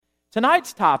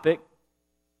Tonight's topic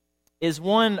is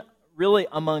one really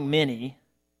among many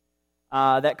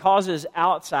that causes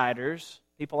outsiders,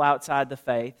 people outside the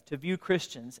faith, to view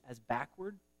Christians as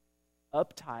backward,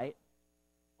 uptight,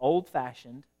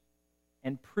 old-fashioned,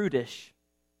 and prudish,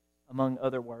 among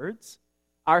other words.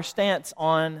 Our stance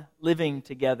on living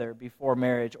together before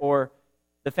marriage, or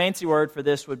the fancy word for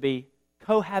this would be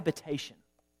cohabitation.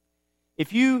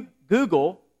 If you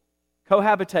Google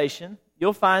cohabitation,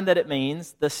 you'll find that it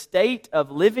means the state of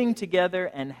living together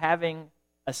and having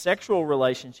a sexual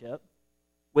relationship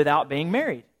without being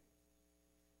married.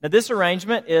 Now, this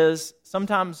arrangement is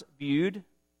sometimes viewed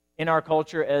in our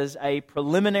culture as a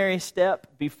preliminary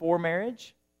step before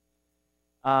marriage,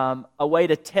 a way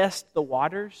to test the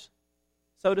waters,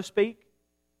 so to speak.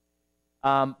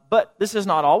 But this is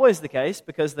not always the case,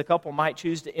 because the couple might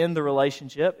choose to end the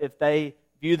relationship if they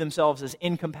view themselves as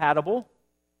incompatible,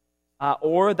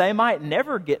 or they might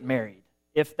never get married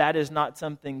if that is not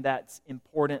something that's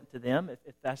important to them,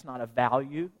 if that's not a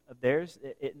value of theirs.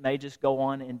 It may just go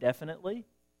on indefinitely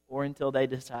or until they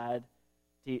decide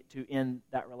to end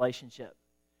that relationship.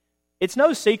 It's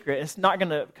no secret, it's not going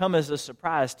to come as a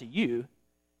surprise to you,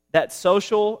 that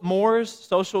social mores,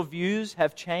 social views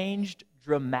have changed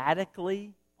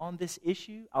dramatically on this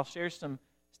issue. I'll share some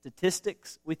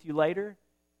statistics with you later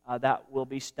that will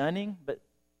be stunning, but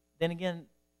then again,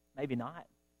 maybe not,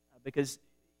 because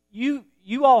you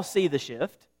all see the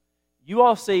shift. You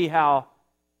all see how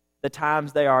the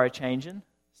times they are changing,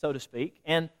 so to speak,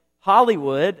 and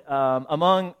Hollywood,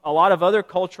 among a lot of other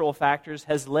cultural factors,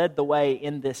 has led the way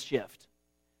in this shift.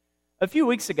 A few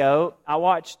weeks ago, I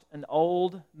watched an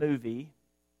old movie,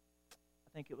 I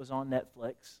think it was on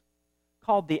Netflix,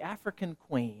 called The African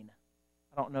Queen.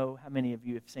 I don't know how many of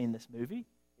you have seen this movie.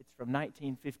 It's from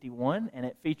 1951, and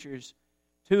it features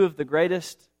two of the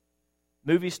greatest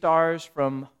movie stars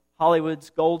from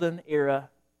Hollywood's golden era,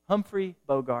 Humphrey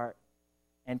Bogart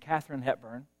and Katharine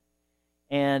Hepburn.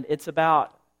 And it's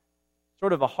about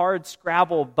sort of a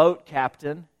hard-scrabble boat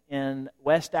captain in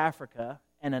West Africa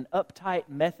and an uptight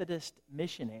Methodist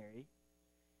missionary.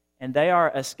 And they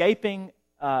are escaping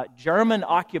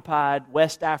German-occupied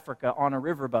West Africa on a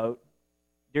riverboat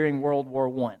during World War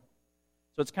I.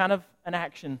 So it's kind of an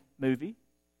action movie,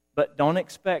 but don't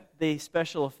expect the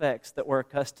special effects that we're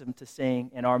accustomed to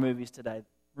seeing in our movies today.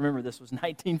 Remember, this was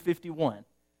 1951.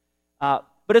 But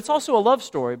it's also a love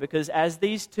story, because as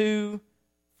these two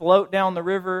float down the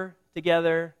river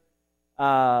together,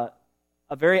 a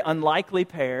very unlikely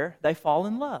pair, they fall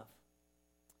in love.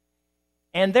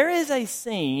 And there is a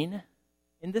scene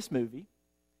in this movie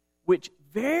which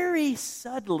very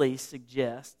subtly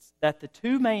suggests that the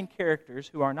two main characters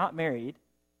who are not married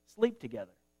sleep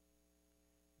together.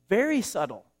 Very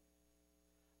subtle.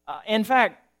 In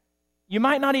fact, you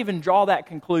might not even draw that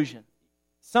conclusion.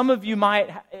 Some of you might,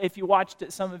 if you watched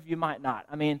it, some of you might not.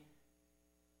 I mean,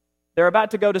 they're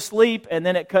about to go to sleep, and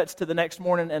then it cuts to the next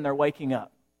morning, and they're waking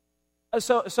up.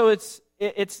 So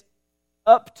it's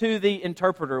up to the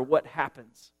interpreter what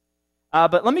happens.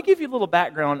 But let me give you a little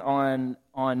background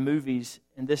on movies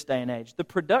in this day and age. The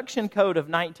Production Code of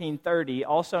 1930,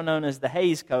 also known as the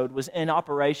Hays Code, was in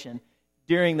operation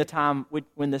during the time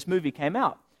when this movie came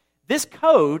out. This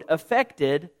code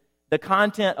affected the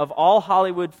content of all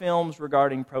Hollywood films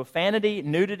regarding profanity,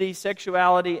 nudity,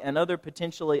 sexuality, and other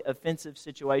potentially offensive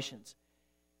situations.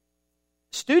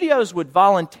 Studios would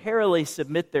voluntarily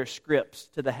submit their scripts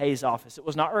to the Hays office. It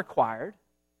was not required.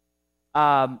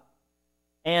 And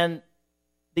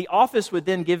the office would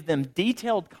then give them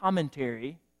detailed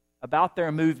commentary about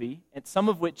their movie, and some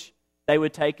of which they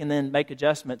would take and then make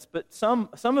adjustments, but some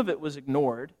of it was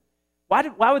ignored.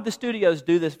 Why would the studios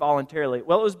do this voluntarily?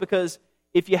 Well, it was because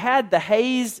if you had the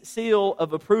Hays seal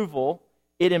of approval,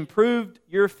 it improved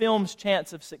your film's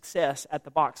chance of success at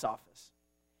the box office.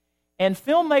 And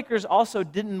filmmakers also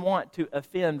didn't want to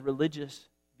offend religious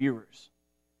viewers.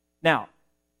 Now,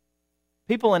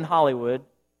 people in Hollywood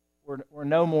were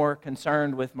no more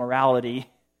concerned with morality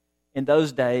in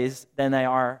those days than they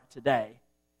are today.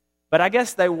 But I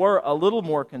guess they were a little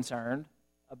more concerned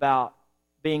about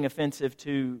being offensive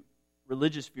to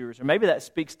religious viewers. Or maybe that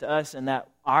speaks to us in that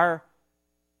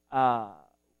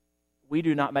we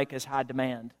do not make as high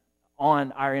demand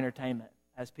on our entertainment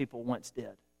as people once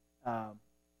did.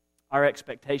 Our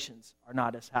expectations are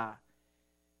not as high.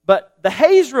 But the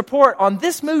Hays report on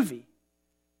this movie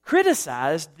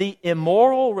criticized the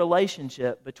immoral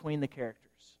relationship between the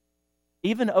characters,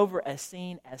 even over a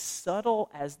scene as subtle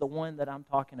as the one that I'm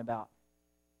talking about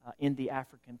in The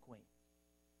African Queen.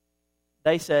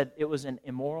 They said it was an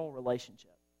immoral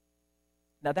relationship.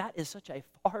 Now that is such a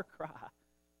far cry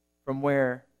from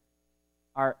where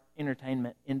our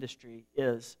entertainment industry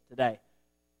is today.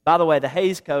 By the way, the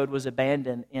Hays Code was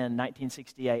abandoned in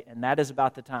 1968, and that is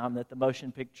about the time that the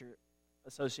Motion Picture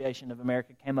Association of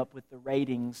America came up with the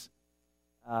ratings,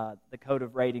 the code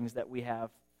of ratings that we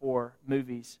have for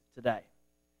movies today.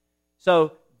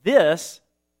 So this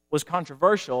was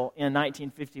controversial in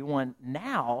 1951.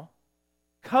 Now,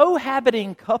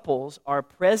 cohabiting couples are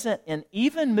present in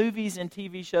even movies and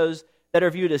TV shows that are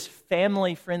viewed as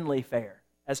family-friendly fare,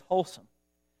 as wholesome.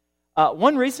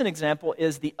 One recent example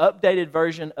is the updated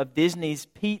version of Disney's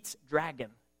Pete's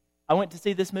Dragon. I went to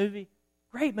see this movie.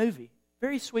 Great movie.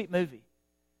 Very sweet movie.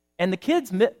 And the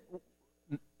kids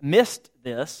missed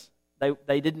this.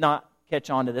 They did not catch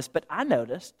on to this, but I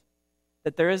noticed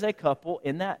that there is a couple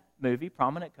in that movie,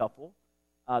 prominent couple.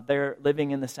 They're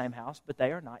living in the same house, but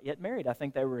they are not yet married. I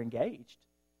think they were engaged,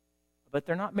 but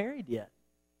they're not married yet.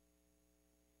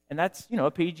 And that's,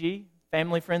 a PG,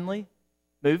 family-friendly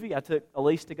movie. I took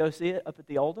Elise to go see it up at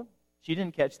the Oldham. She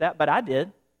didn't catch that, but I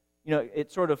did.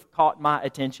 It sort of caught my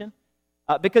attention.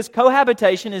 Because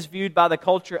cohabitation is viewed by the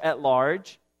culture at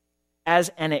large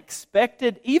as an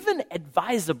expected, even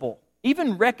advisable,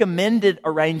 even recommended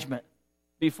arrangement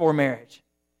before marriage.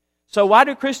 So why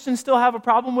do Christians still have a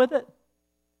problem with it?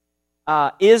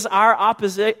 Is our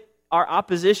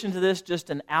opposition to this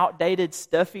just an outdated,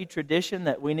 stuffy tradition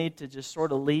that we need to just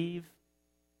sort of leave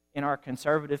in our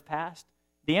conservative past?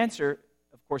 The answer,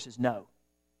 of course, is no.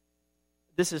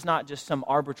 This is not just some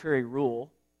arbitrary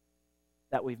rule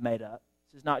that we've made up.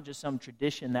 This is not just some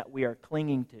tradition that we are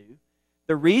clinging to.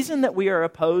 The reason that we are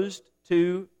opposed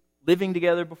to living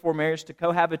together before marriage, to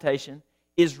cohabitation,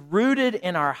 is rooted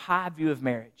in our high view of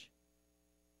marriage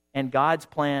and God's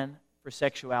plan for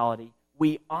sexuality.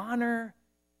 We honor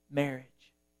marriage.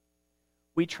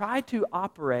 We try to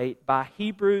operate by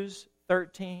Hebrews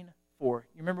 13:4.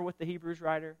 You remember what the Hebrews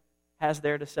writer has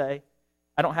there to say?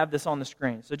 I don't have this on the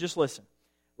screen, so just listen.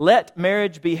 Let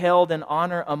marriage be held in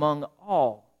honor among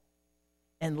all,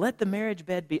 and let the marriage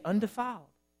bed be undefiled,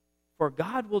 for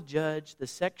God will judge the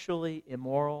sexually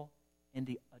immoral and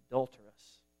the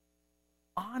adulterous.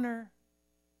 Honor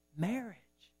marriage.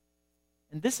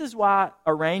 And this is why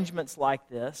arrangements like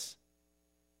this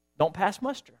don't pass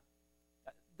muster.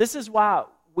 This is why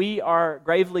we are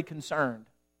gravely concerned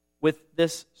with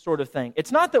this sort of thing.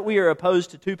 It's not that we are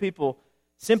opposed to two people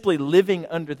simply living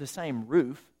under the same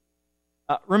roof.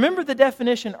 Remember the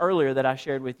definition earlier that I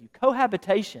shared with you.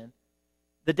 Cohabitation,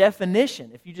 the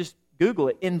definition, if you just Google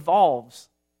it,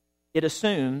 it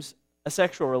assumes a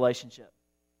sexual relationship.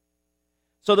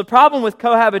 So the problem with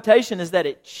cohabitation is that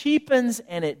it cheapens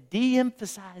and it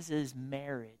de-emphasizes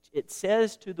marriage. It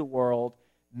says to the world,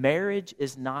 marriage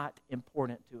is not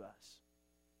important to us.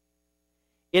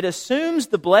 It assumes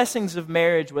the blessings of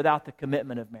marriage without the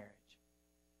commitment of marriage.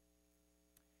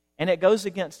 And it goes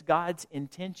against God's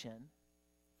intention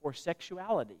for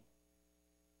sexuality.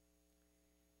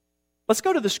 Let's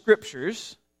go to the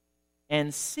Scriptures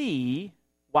and see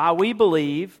why we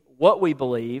believe what we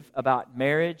believe about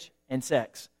marriage and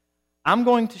sex. I'm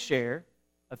going to share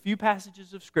a few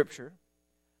passages of Scripture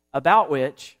about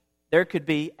which there could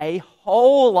be a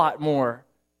whole lot more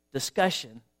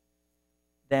discussion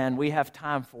than we have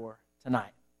time for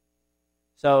tonight.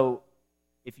 So,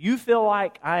 if you feel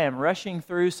like I am rushing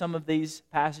through some of these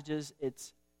passages,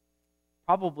 it's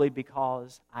probably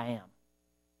because I am.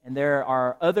 And there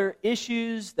are other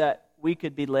issues that we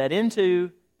could be led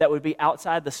into that would be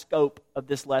outside the scope of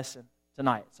this lesson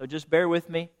tonight. So just bear with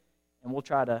me, and we'll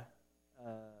try to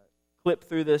clip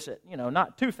through this at,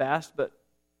 not too fast, but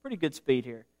pretty good speed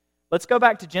here. Let's go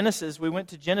back to Genesis. We went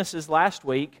to Genesis last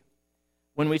week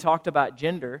when we talked about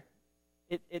gender.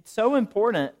 It's so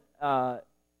important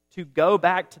to go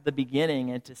back to the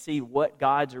beginning and to see what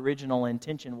God's original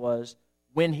intention was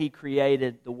when He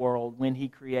created the world, when He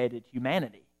created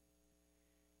humanity.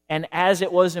 And as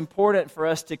it was important for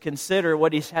us to consider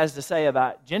what He has to say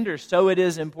about gender, so it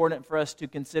is important for us to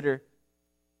consider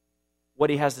what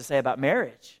He has to say about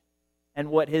marriage and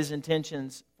what His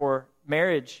intentions for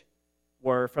marriage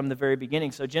were from the very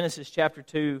beginning. So Genesis chapter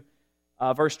 2,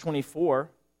 verse 24,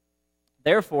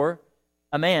 therefore,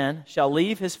 a man shall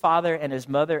leave his father and his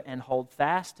mother and hold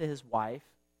fast to his wife,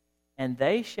 and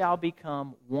they shall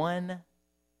become one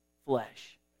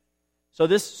flesh. So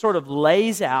this sort of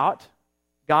lays out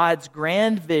God's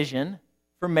grand vision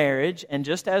for marriage, and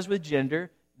just as with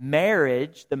gender,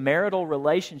 marriage, the marital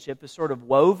relationship, is sort of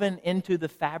woven into the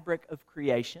fabric of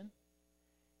creation.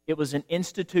 It was an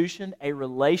institution, a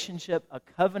relationship, a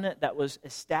covenant that was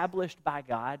established by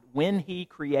God when He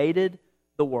created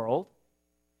the world.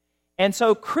 And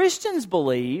so Christians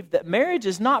believe that marriage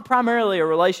is not primarily a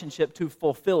relationship to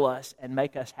fulfill us and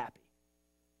make us happy.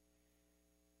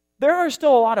 There are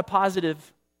still a lot of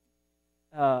positive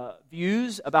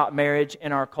views about marriage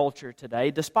in our culture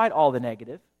today, despite all the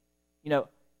negative.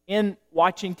 In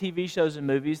watching TV shows and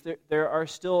movies, there are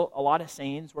still a lot of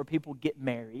scenes where people get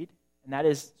married, and that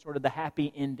is sort of the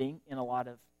happy ending in a lot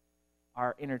of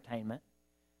our entertainment.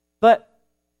 But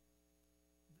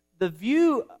the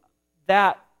view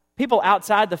that people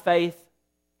outside the faith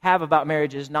have about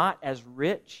marriage is not as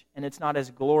rich and it's not as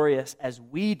glorious as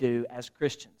we do as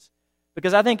Christians.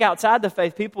 Because I think outside the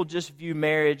faith, people just view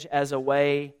marriage as a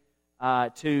way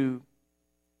to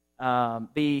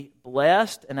be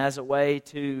blessed and as a way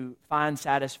to find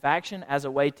satisfaction, as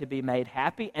a way to be made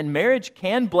happy. And marriage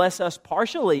can bless us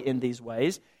partially in these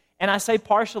ways. And I say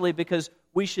partially because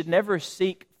we should never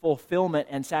seek fulfillment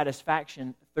and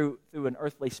satisfaction through an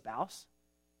earthly spouse,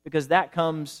 because that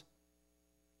comes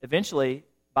eventually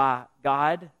by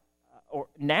God, or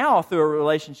now through a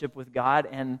relationship with God,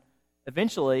 and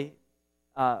eventually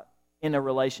in a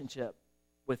relationship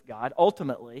with God,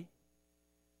 ultimately.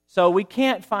 So we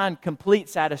can't find complete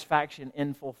satisfaction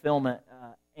in fulfillment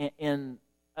in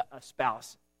a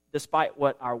spouse, despite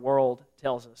what our world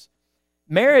tells us.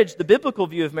 Marriage, the biblical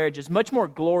view of marriage, is much more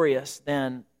glorious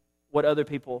than what other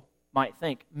people might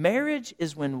think. Marriage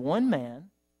is when one man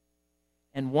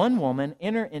and one woman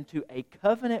enter into a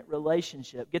covenant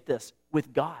relationship, get this,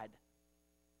 with God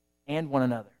and one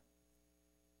another.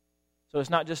 So it's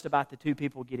not just about the two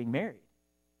people getting married.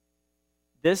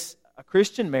 A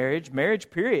Christian marriage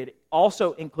period,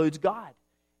 also includes God.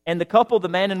 And the couple, the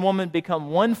man and woman, become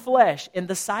one flesh in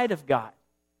the sight of God.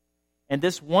 And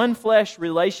this one flesh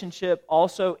relationship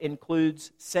also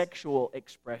includes sexual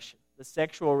expression. The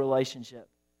sexual relationship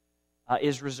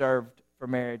is reserved for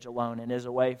marriage alone and is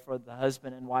a way for the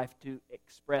husband and wife to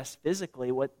express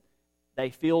physically what they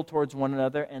feel towards one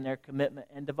another and their commitment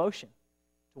and devotion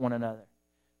to one another.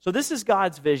 So this is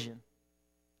God's vision.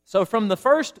 So from the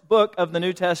first book of the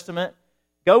New Testament,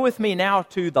 go with me now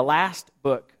to the last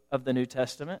book of the New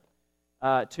Testament,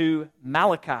 to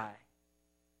Malachi,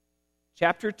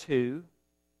 chapter 2,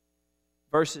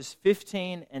 verses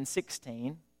 15 and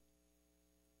 16.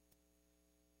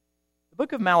 The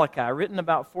book of Malachi, written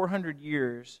about 400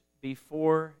 years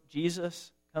before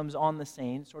Jesus comes on the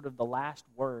scene, sort of the last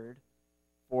word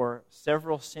for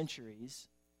several centuries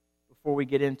before we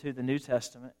get into the New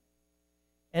Testament.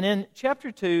 And in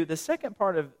chapter 2, the second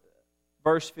part of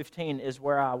verse 15 is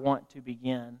where I want to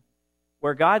begin,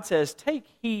 where God says, "Take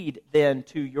heed then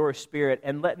to your spirit,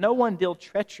 and let no one deal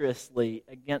treacherously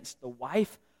against the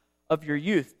wife of your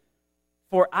youth,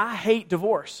 for I hate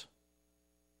divorce,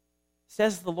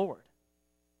 says the Lord."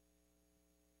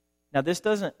 Now, this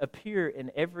doesn't appear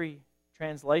in every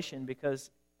translation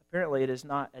because apparently it is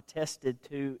not attested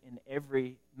to in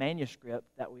every manuscript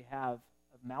that we have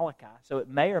of Malachi. So it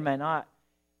may or may not.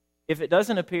 If it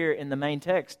doesn't appear in the main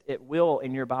text, it will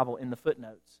in your Bible in the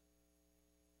footnotes.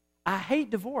 "I hate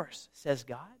divorce, says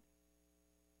God,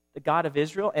 the God of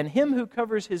Israel, and him who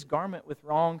covers his garment with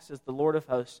wrong, says the Lord of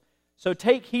hosts. So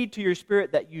take heed to your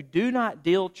spirit that you do not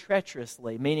deal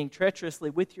treacherously," meaning treacherously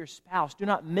with your spouse. Do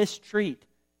not mistreat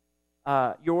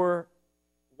your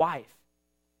wife.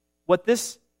 What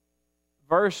this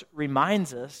verse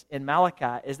reminds us in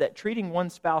Malachi is that treating one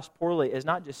spouse poorly is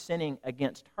not just sinning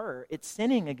against her, it's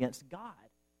sinning against God.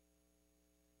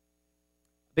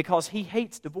 Because he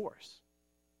hates divorce.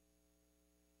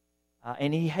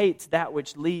 And he hates that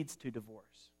which leads to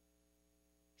divorce.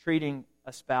 Treating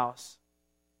a spouse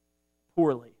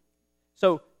poorly.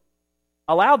 So,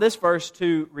 allow this verse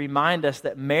to remind us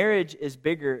that marriage is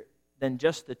bigger than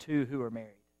just the two who are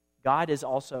married. God is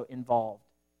also involved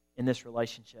in this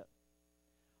relationship.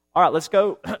 All right, let's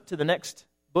go to the next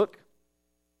book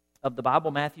of the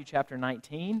Bible, Matthew chapter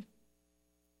 19.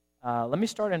 Let me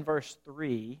start in verse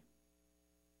 3.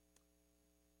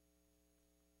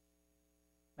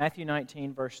 Matthew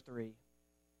 19, verse 3.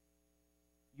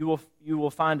 You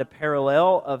will find a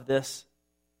parallel of this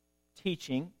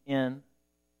teaching in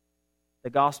the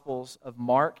Gospels of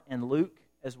Mark and Luke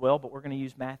as well, but we're going to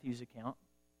use Matthew's account.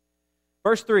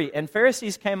 Verse 3, "And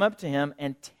Pharisees came up to him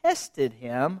and tested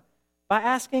him by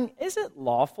asking, 'Is it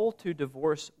lawful to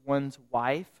divorce one's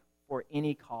wife for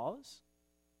any cause?'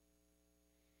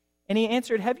 And he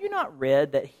answered, 'Have you not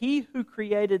read that he who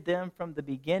created them from the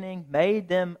beginning made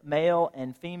them male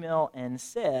and female and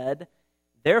said,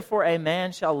 Therefore a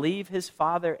man shall leave his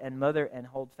father and mother and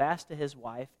hold fast to his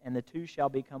wife, and the two shall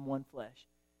become one flesh.'"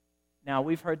 Now,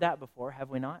 we've heard that before, have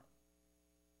we not?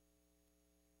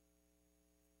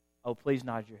 Oh, please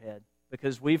nod your head,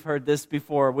 because we've heard this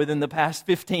before within the past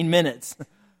 15 minutes.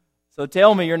 So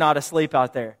tell me you're not asleep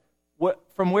out there.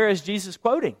 From where is Jesus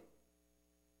quoting?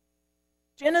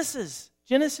 Genesis.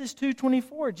 Genesis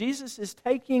 2:24, Jesus is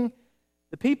taking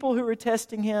the people who were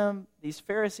testing him, these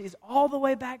Pharisees, all the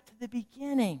way back to the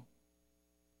beginning.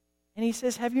 And he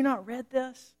says, have you not read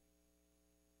this?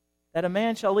 That a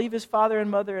man shall leave his father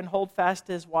and mother and hold fast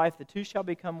to his wife. The two shall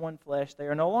become one flesh. They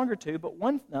are no longer two, but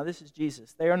one. Now this is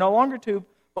Jesus. They are no longer two,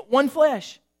 but one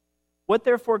flesh. What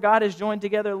therefore God has joined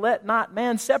together, let not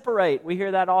man separate. We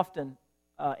hear that often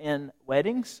in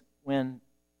weddings when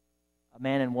a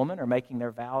man and woman are making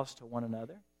their vows to one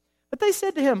another. But they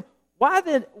said to him, why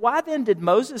then did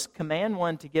Moses command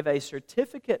one to give a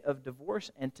certificate of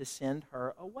divorce and to send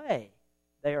her away?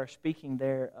 They are speaking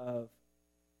there of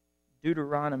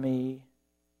Deuteronomy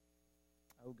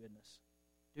 20,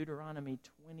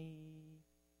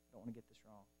 I don't want to get this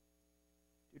wrong.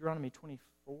 Deuteronomy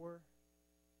 24.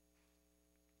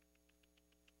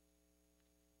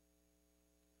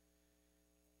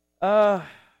 Uh,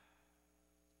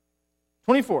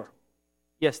 24.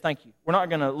 Yes, thank you. We're not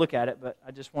going to look at it, but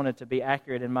I just wanted to be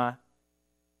accurate in my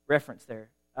reference there.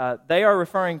 They are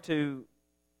referring to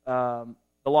the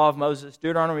law of Moses,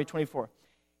 Deuteronomy 24.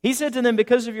 He said to them,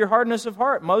 because of your hardness of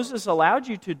heart, Moses allowed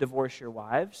you to divorce your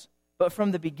wives, but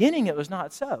from the beginning it was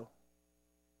not so.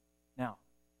 Now,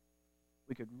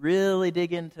 we could really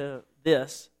dig into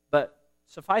this, but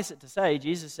suffice it to say,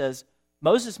 Jesus says,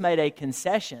 Moses made a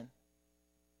concession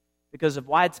because of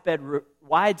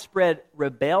widespread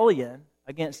rebellion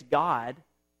against God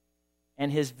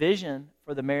and his vision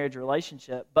for the marriage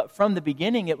relationship, but from the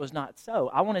beginning it was not so.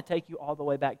 I want to take you all the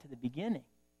way back to the beginning.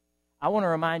 I want to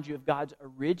remind you of God's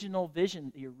original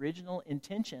vision, the original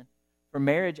intention for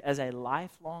marriage as a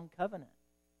lifelong covenant.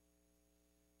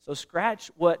 So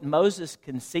scratch what Moses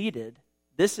conceded.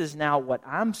 This is now what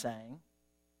I'm saying.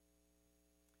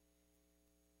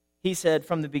 He said,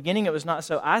 from the beginning it was not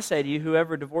so. I say to you,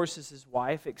 whoever divorces his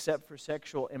wife except for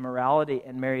sexual immorality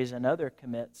and marries another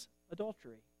commits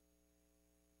adultery.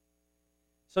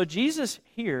 So Jesus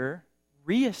here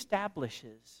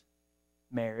reestablishes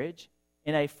marriage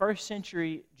in a first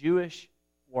century Jewish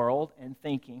world and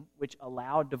thinking, which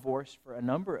allowed divorce for a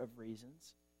number of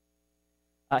reasons.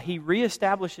 He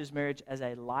reestablishes marriage as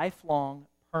a lifelong,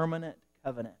 permanent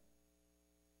covenant.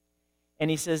 And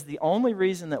he says the only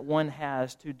reason that one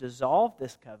has to dissolve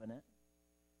this covenant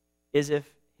is if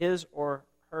his or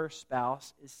her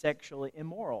spouse is sexually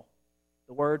immoral.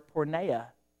 The word porneia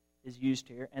is used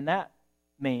here, and that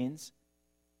means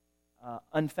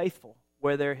unfaithful,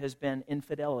 where there has been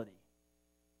infidelity.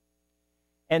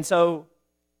 And so,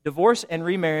 divorce and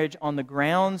remarriage on the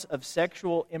grounds of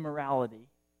sexual immorality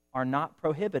are not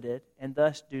prohibited and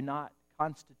thus do not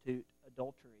constitute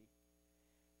adultery.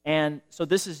 And so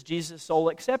this is Jesus' sole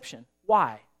exception.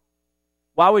 Why?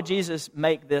 Why would Jesus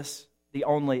make this the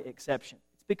only exception?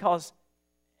 It's because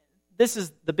this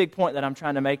is the big point that I'm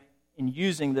trying to make in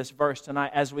using this verse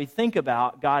tonight as we think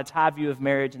about God's high view of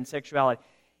marriage and sexuality.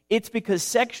 It's because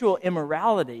sexual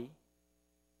immorality,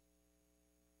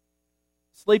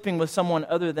 sleeping with someone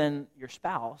other than your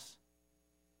spouse,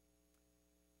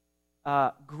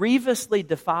 grievously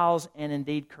defiles and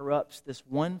indeed corrupts this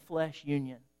one flesh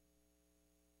union,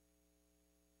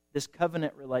 this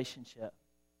covenant relationship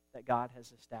that God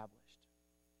has established.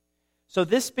 So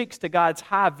this speaks to God's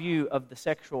high view of the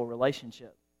sexual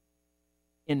relationship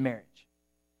in marriage.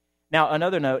 Now,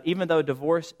 another note, even though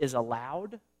divorce is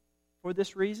allowed for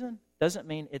this reason, doesn't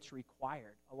mean it's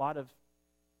required. A lot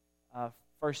of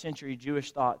first century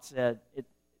Jewish thought said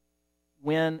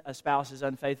when a spouse is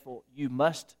unfaithful, you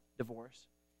must divorce.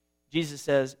 Jesus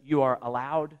says you are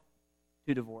allowed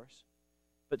to divorce.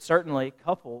 But certainly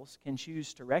couples can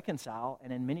choose to reconcile,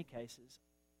 and in many cases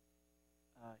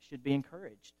should be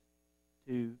encouraged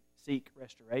to seek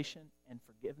restoration and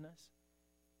forgiveness,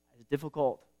 as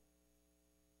difficult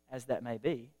as that may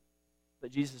be.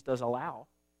 But Jesus does allow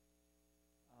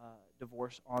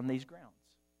divorce on these grounds.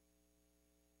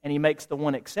 And he makes the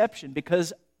one exception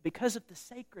because of the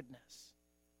sacredness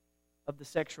of the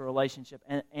sexual relationship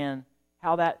and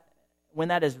how that, when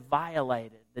that is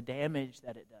violated, the damage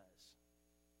that it does.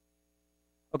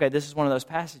 Okay, this is one of those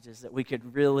passages that we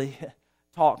could really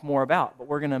talk more about, but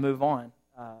we're going to move on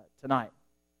tonight.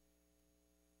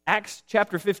 Acts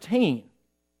chapter 15.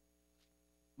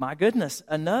 My goodness,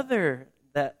 another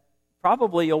that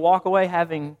probably you'll walk away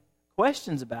having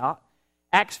questions about.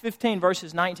 Acts 15,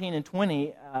 verses 19 and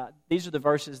 20, these are the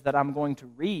verses that I'm going to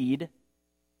read.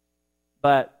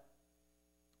 But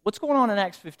what's going on in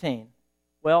Acts 15?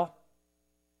 Well,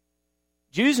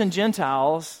 Jews and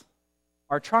Gentiles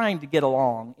are trying to get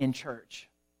along in church.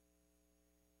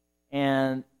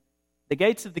 And the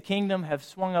gates of the kingdom have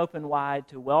swung open wide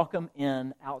to welcome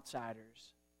in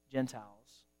outsiders, Gentiles.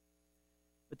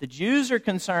 But the Jews are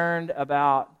concerned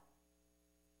about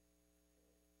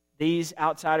these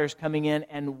outsiders coming in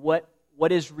and what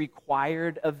is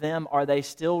required of them. Are they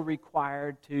still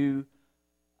required to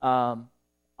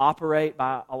operate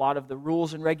by a lot of the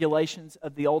rules and regulations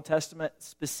of the Old Testament?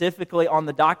 Specifically on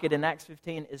the docket in Acts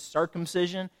 15 is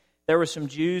circumcision. There were some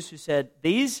Jews who said,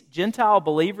 these Gentile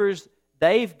believers,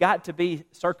 they've got to be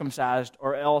circumcised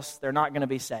or else they're not going to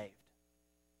be saved.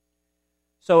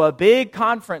 So a big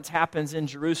conference happens in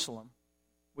Jerusalem,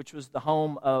 which was the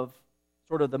home of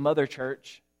sort of the mother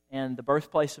church and the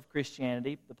birthplace of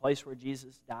Christianity, the place where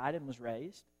Jesus died and was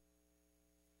raised.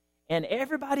 And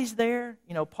everybody's there.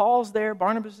 Paul's there,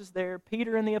 Barnabas is there,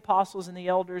 Peter and the apostles and the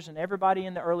elders and everybody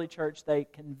in the early church. They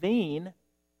convene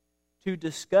to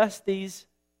discuss these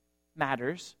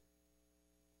matters.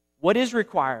 What is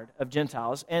required of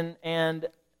Gentiles? And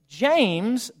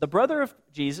James, the brother of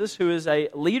Jesus, who is a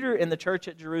leader in the church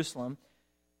at Jerusalem,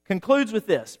 concludes with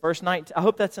this, verse 19. I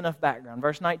hope that's enough background.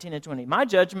 Verse 19 and 20. My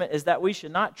judgment is that we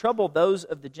should not trouble those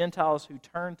of the Gentiles who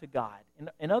turn to God.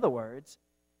 In other words,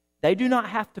 they do not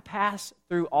have to pass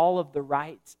through all of the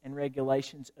rites and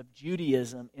regulations of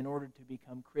Judaism in order to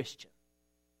become Christian.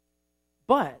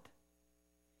 But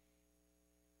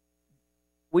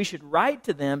we should write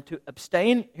to them to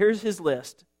abstain. Here's his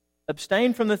list.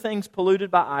 Abstain from the things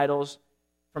polluted by idols,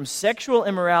 from sexual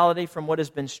immorality, from what has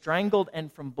been strangled,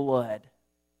 and from blood.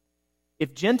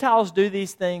 If Gentiles do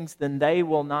these things, then they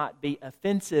will not be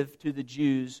offensive to the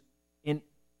Jews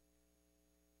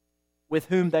with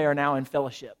whom they are now in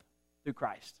fellowship through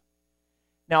Christ.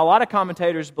 Now, a lot of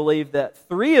commentators believe that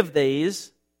three of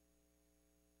these,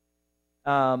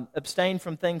 abstain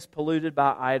from things polluted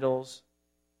by idols,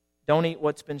 don't eat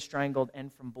what's been strangled,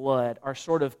 and from blood, are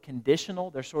sort of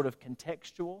conditional. They're sort of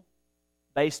contextual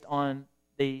based on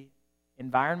the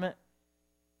environment.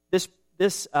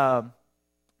 This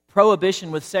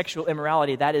prohibition with sexual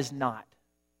immorality, that is not.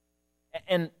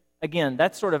 And again,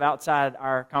 that's sort of outside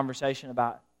our conversation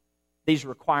about these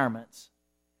requirements.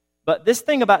 But this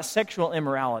thing about sexual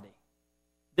immorality,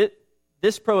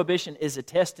 this prohibition is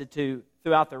attested to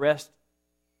throughout the rest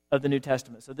of the New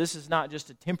Testament. So this is not just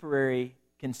a temporary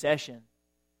concession.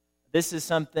 This is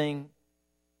something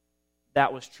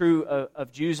that was true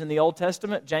of Jews in the Old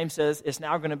Testament. James says it's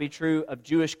now going to be true of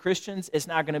Jewish Christians. It's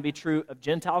now going to be true of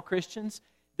Gentile Christians.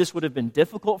 This would have been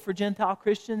difficult for Gentile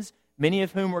Christians, many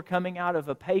of whom were coming out of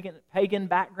a pagan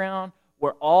background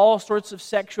where all sorts of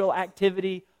sexual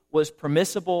activity was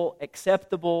permissible,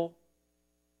 acceptable.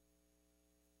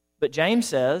 But James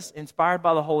says, inspired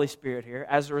by the Holy Spirit here,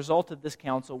 as a result of this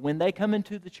counsel, when they come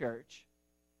into the church,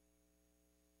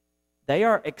 they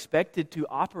are expected to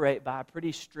operate by a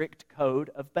pretty strict code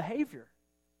of behavior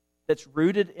that's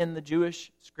rooted in the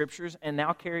Jewish scriptures and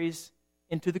now carries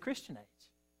into the Christian age.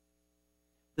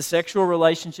 The sexual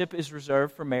relationship is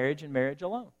reserved for marriage and marriage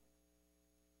alone.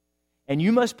 And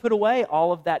you must put away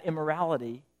all of that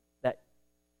immorality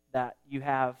that you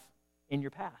have in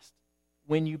your past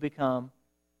when you become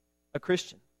a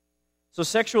Christian. So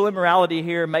sexual immorality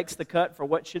here makes the cut for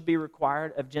what should be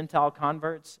required of Gentile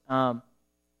converts.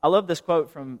 I love this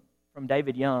quote from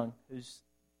David Young, who's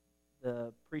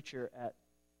the preacher at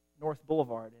North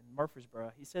Boulevard in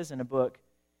Murfreesboro. He says in a book,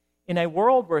 in a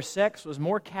world where sex was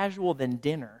more casual than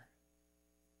dinner,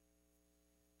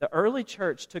 the early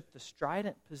church took the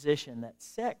strident position that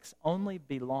sex only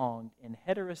belonged in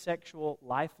heterosexual,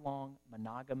 lifelong,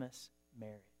 monogamous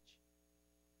marriage.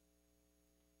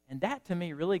 And that, to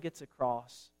me, really gets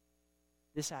across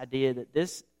this idea that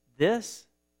this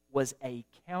was a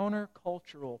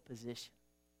countercultural position.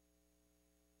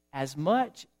 As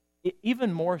much,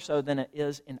 even more so than it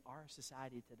is in our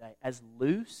society today, as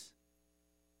loose,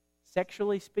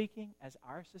 sexually speaking, as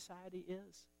our society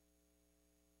is,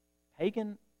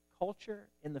 pagan culture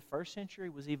in the first century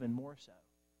was even more so.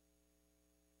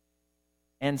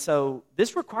 And so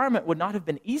this requirement would not have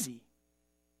been easy,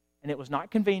 and it was not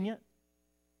convenient,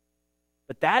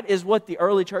 but that is what the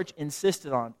early church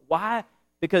insisted on. Why?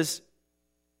 Because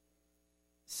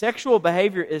sexual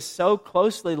behavior is so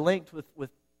closely linked with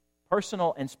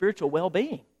personal and spiritual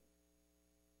well-being.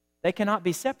 They cannot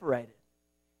be separated.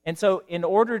 And so in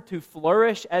order to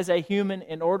flourish as a human,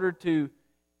 in order to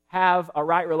have a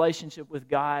right relationship with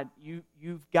God,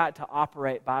 you've got to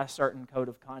operate by a certain code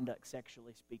of conduct,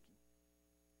 sexually speaking.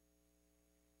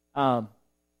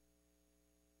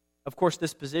 Of course,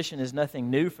 this position is nothing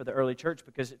new for the early church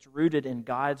because it's rooted in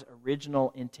God's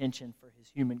original intention for His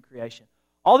human creation.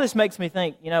 All this makes me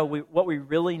think, what we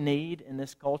really need in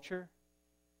this culture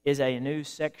is a new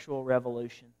sexual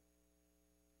revolution.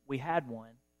 We had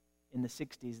one in the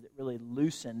 60s that really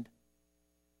loosened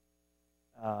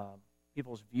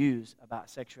people's views about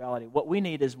sexuality. What we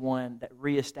need is one that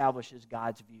reestablishes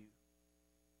God's view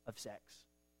of sex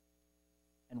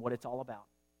and what it's all about.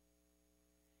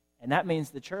 And that means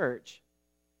the church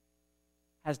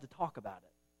has to talk about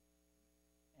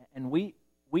it. And we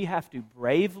have to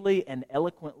bravely and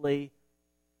eloquently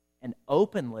and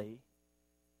openly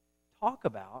talk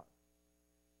about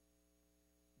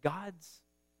God's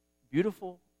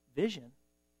beautiful vision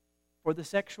for the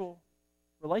sexual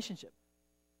relationship.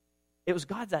 It was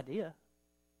God's idea,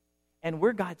 and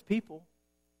we're God's people,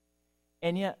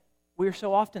 and yet we're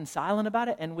so often silent about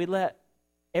it, and we let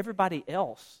everybody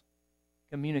else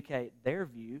communicate their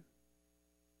view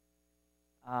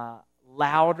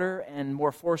louder and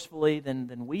more forcefully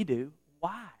than we do.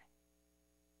 Why?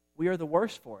 We are the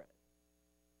worst for it.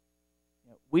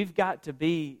 We've got to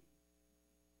be,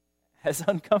 as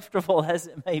uncomfortable as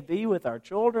it may be with our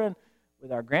children,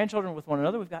 with our grandchildren, with one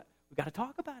another, we've got to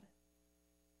talk about it.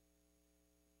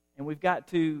 And we've got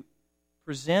to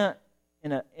present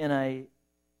in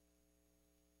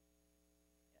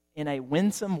a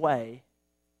winsome way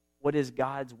what is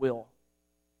God's will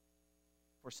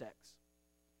for sex.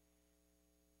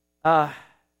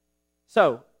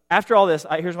 So, after all this,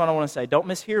 here's what I want to say. Don't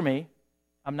mishear me.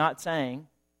 I'm not saying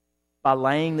by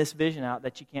laying this vision out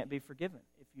that you can't be forgiven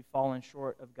if you've fallen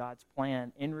short of God's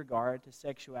plan in regard to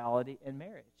sexuality and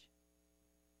marriage.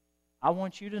 I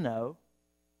want you to know,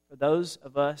 for those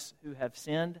of us who have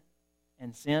sinned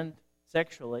and sinned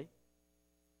sexually,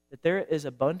 that there is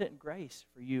abundant grace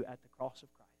for you at the cross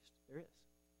of Christ. There is.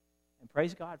 And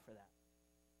praise God for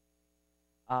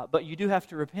that. But you do have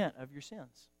to repent of your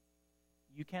sins.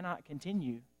 You cannot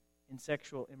continue in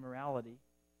sexual immorality,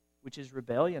 which is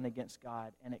rebellion against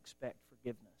God, and expect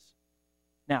forgiveness.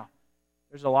 Now,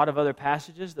 there's a lot of other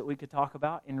passages that we could talk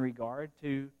about in regard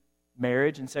to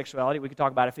marriage and sexuality. We could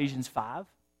talk about Ephesians 5,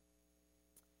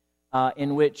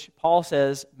 in which Paul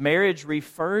says, marriage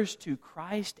refers to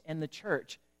Christ and the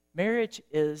church. Marriage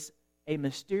is a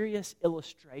mysterious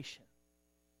illustration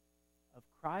of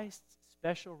Christ's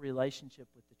special relationship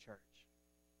with the church.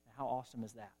 Now, how awesome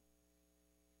is that?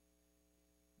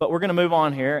 But we're going to move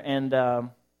on here, and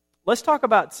let's talk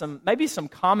about maybe some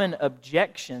common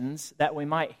objections that we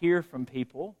might hear from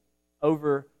people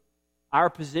over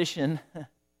our position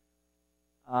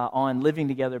on living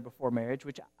together before marriage,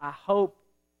 which I hope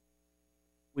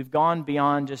we've gone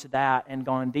beyond just that and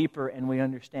gone deeper, and we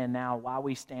understand now why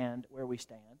we stand where we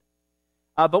stand.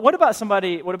 But what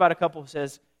about a couple who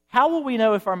says, how will we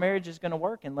know if our marriage is going to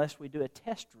work unless we do a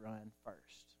test run first?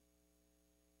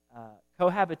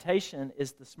 Cohabitation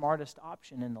is the smartest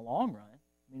option in the long run.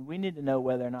 I mean, we need to know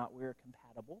whether or not we're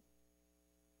compatible.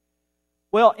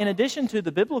 Well, in addition to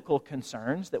the biblical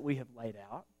concerns that we have laid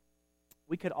out,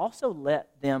 we could also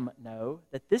let them know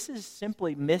that this is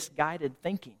simply misguided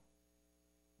thinking.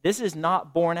 This is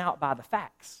not borne out by the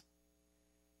facts.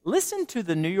 Listen to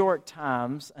the New York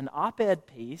Times, an op-ed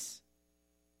piece,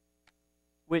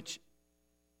 which,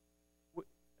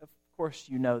 of course,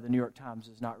 you know the New York Times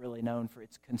is not really known for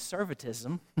its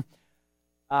conservatism.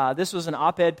 This was an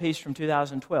op-ed piece from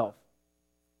 2012.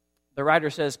 The writer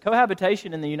says,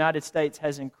 cohabitation in the United States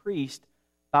has increased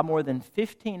by more than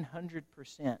 1,500%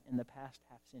 in the past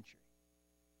half century.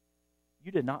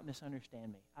 You did not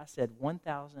misunderstand me. I said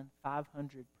 1,500%.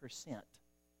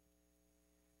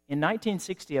 In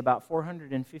 1960, about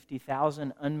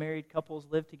 450,000 unmarried couples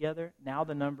lived together. Now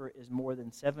the number is more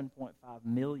than 7.5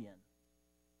 million.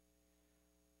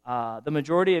 The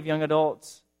majority of young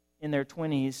adults in their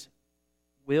 20s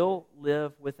will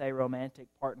live with a romantic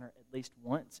partner at least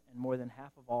once, and more than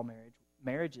half of all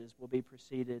marriages will be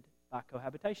preceded by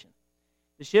cohabitation.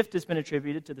 The shift has been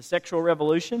attributed to the sexual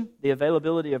revolution, the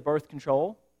availability of birth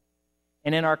control,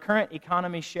 and in our current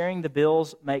economy, sharing the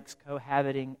bills makes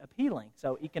cohabiting appealing,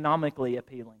 so economically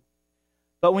appealing.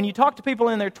 But when you talk to people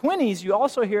in their 20s, you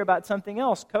also hear about something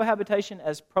else, cohabitation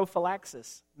as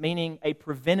prophylaxis, meaning a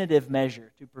preventative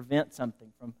measure to prevent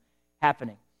something from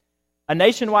happening. A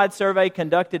nationwide survey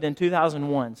conducted in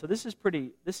 2001, so this is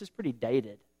pretty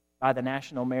dated, by the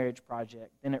National Marriage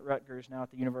Project, then at Rutgers, now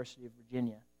at the University of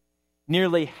Virginia.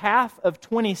 Nearly half of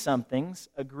 20-somethings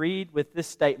agreed with this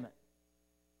statement.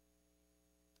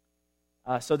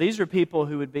 So these are people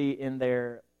who would be in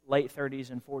their late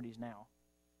 30s and 40s now.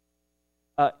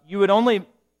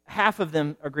 Half of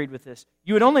them agreed with this.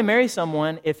 You would only marry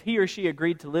someone if he or she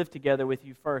agreed to live together with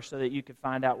you first so that you could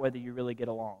find out whether you really get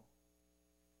along.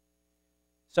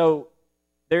 So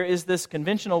there is this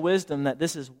conventional wisdom that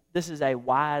this is a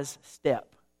wise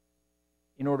step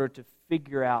in order to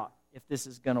figure out if this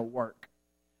is going to work.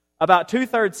 About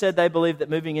 2/3 said they believed that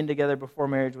moving in together before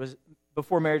marriage was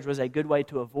a good way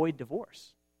to avoid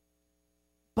divorce.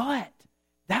 But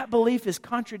that belief is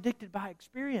contradicted by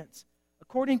experience.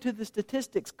 According to the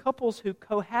statistics, couples who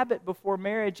cohabit before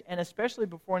marriage, and especially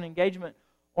before an engagement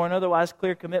or an otherwise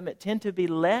clear commitment, tend to be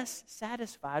less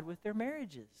satisfied with their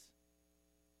marriages.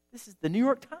 This is the New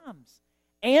York Times.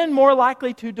 And more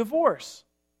likely to divorce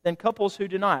than couples who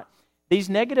do not. These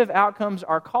negative outcomes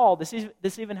are called,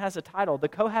 this even has a title, the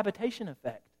cohabitation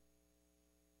effect.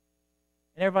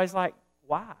 And everybody's like,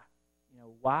 why?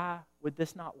 Why would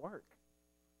this not work?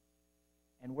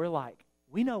 And we're like,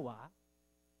 we know why.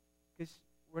 Because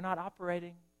we're not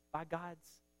operating by God's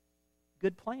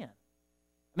good plan.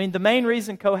 I mean, the main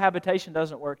reason cohabitation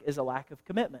doesn't work is a lack of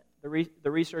commitment.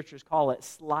 The researchers call it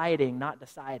sliding, not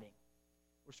deciding.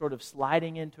 We're sort of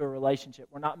sliding into a relationship.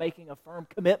 We're not making a firm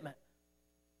commitment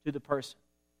to the person.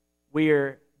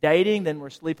 We're dating, then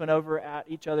we're sleeping over at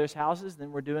each other's houses,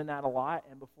 then we're doing that a lot,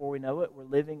 and before we know it, we're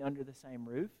living under the same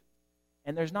roof.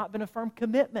 And there's not been a firm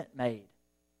commitment made.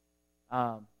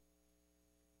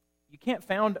 You can't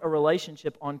found a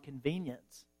relationship on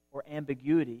convenience or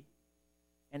ambiguity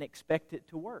and expect it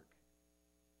to work.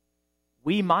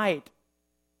 We might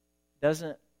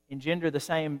doesn't engender the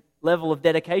same level of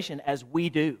dedication as we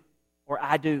do, or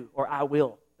I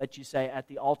will, that you say at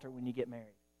the altar when you get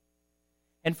married.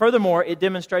 And furthermore, it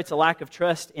demonstrates a lack of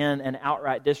trust in and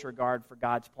outright disregard for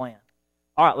God's plan.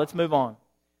 All right, let's move on.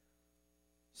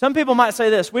 Some people might say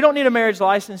this: we don't need a marriage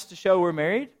license to show we're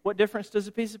married. What difference does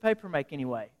a piece of paper make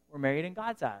anyway? We're married in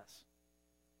God's eyes.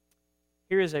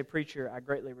 Here is a preacher I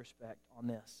greatly respect on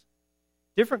this.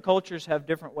 Different cultures have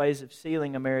different ways of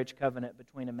sealing a marriage covenant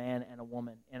between a man and a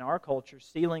woman. In our culture,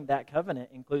 sealing that covenant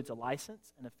includes a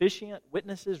license, an officiant,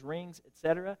 witnesses, rings,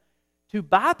 etc. To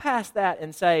bypass that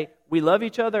and say, we love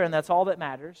each other and that's all that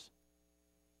matters,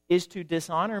 is to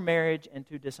dishonor marriage and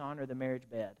to dishonor the marriage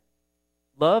bed.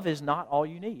 Love is not all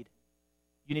you need.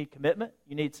 You need commitment.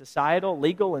 You need societal,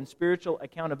 legal, and spiritual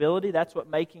accountability. That's what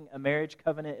making a marriage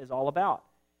covenant is all about.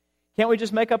 Can't we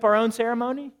just make up our own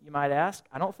ceremony, you might ask?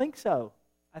 I don't think so.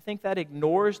 I think that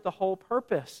ignores the whole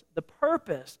purpose. The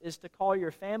purpose is to call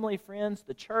your family, friends,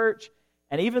 the church,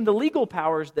 and even the legal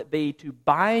powers that be to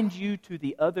bind you to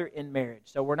the other in marriage.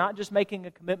 So we're not just making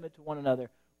a commitment to one another.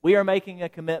 We are making a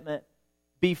commitment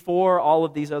before all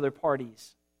of these other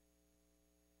parties.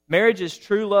 Marriage is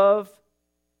true love,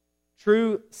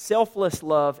 true selfless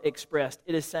love expressed.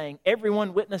 It is saying,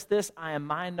 everyone witness this, I am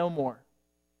mine no more.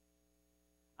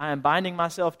 I am binding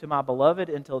myself to my beloved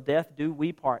until death do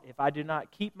we part. If I do not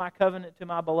keep my covenant to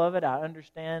my beloved, I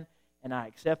understand and I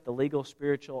accept the legal,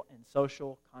 spiritual, and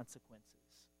social consequences.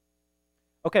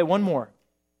 Okay, one more.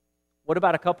 What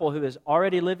about a couple who is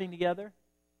already living together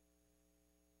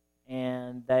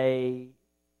and they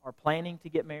are planning to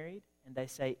get married and they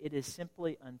say it is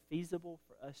simply unfeasible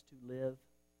for us to live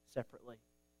separately?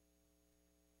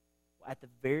 Well, at the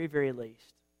very, very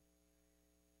least,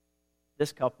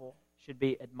 this couple should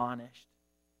be admonished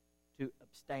to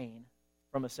abstain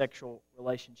from a sexual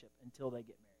relationship until they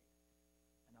get married.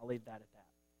 And I'll leave that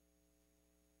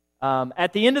at that.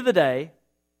 At the end of the day,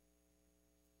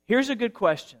 here's a good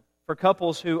question for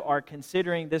couples who are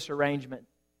considering this arrangement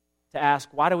to ask,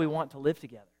 why do we want to live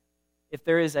together? If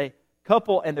there is a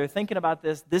couple and they're thinking about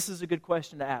this, this is a good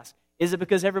question to ask. Is it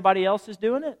because everybody else is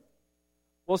doing it?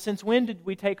 Well, since when did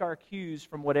we take our cues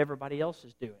from what everybody else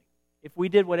is doing? If we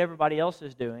did what everybody else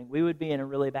is doing, we would be in a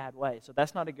really bad way. So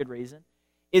that's not a good reason.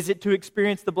 Is it to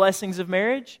experience the blessings of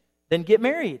marriage? Then get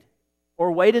married.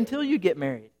 Or wait until you get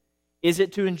married. Is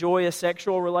it to enjoy a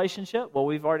sexual relationship? Well,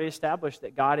 we've already established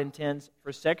that God intends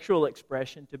for sexual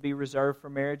expression to be reserved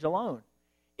for marriage alone.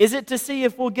 Is it to see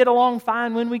if we'll get along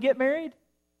fine when we get married?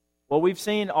 Well, we've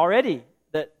seen already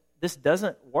that this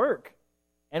doesn't work.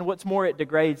 And what's more, it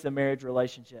degrades the marriage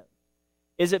relationship.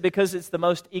 Is it because it's the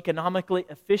most economically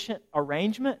efficient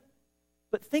arrangement?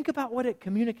 But think about what it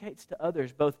communicates to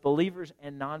others, both believers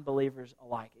and non-believers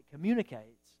alike. It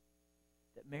communicates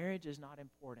that marriage is not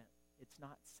important. It's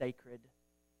not sacred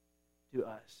to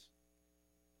us.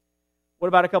 What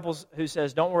about a couple who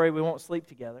says, don't worry, we won't sleep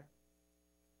together?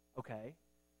 Okay.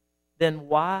 Then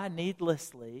why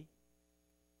needlessly,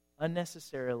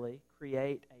 unnecessarily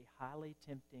create a highly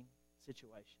tempting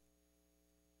situation?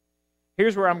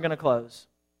 Here's where I'm going to close.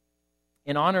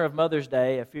 In honor of Mother's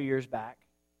Day a few years back,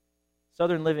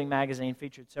 Southern Living magazine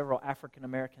featured several African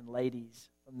American ladies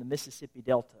from the Mississippi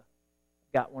Delta.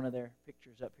 I've got one of their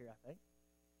pictures up here, I think,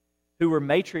 who were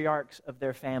matriarchs of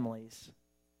their families.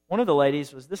 One of the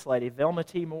ladies was this lady, Velma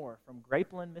T. Moore, from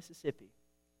Grapeland, Mississippi.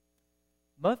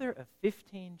 Mother of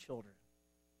 15 children.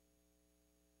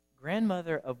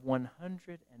 Grandmother of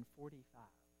 145.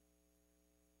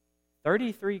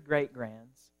 33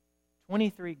 great-grands.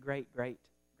 23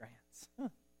 great-great-grands.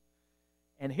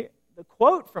 And here, the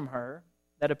quote from her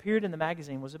that appeared in the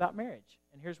magazine was about marriage.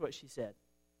 And here's what she said.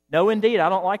 No, indeed, I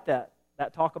don't like that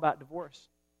talk about divorce.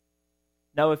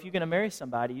 No, if you're going to marry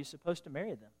somebody, you're supposed to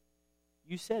marry them.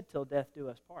 You said, till death do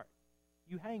us part.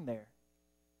 You hang there.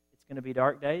 It's going to be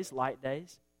dark days, light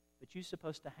days, but you're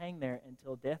supposed to hang there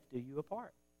until death do you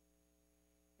apart.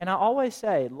 And I always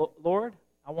say, Lord,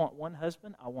 I want one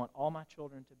husband. I want all my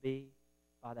children to be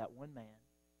by that one man.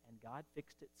 And God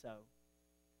fixed it so.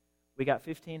 We got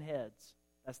 15 heads.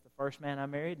 That's the first man I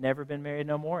married, never been married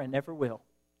no more, and never will.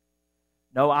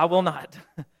 No, I will not.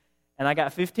 And I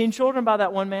got 15 children by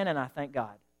that one man, and I thank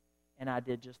God. And I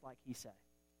did just like he said.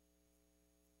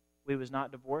 We was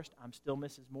not divorced. I'm still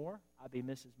Mrs. Moore. I'll be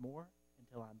Mrs. Moore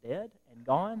until I'm dead and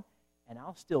gone, and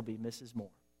I'll still be Mrs. Moore.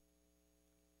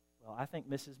 Well, I think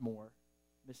Mrs. Moore,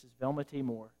 Mrs. Velma T.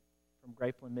 Moore from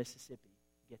Grapeland, Mississippi,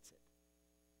 gets it.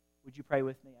 Would you pray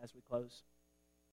with me as we close?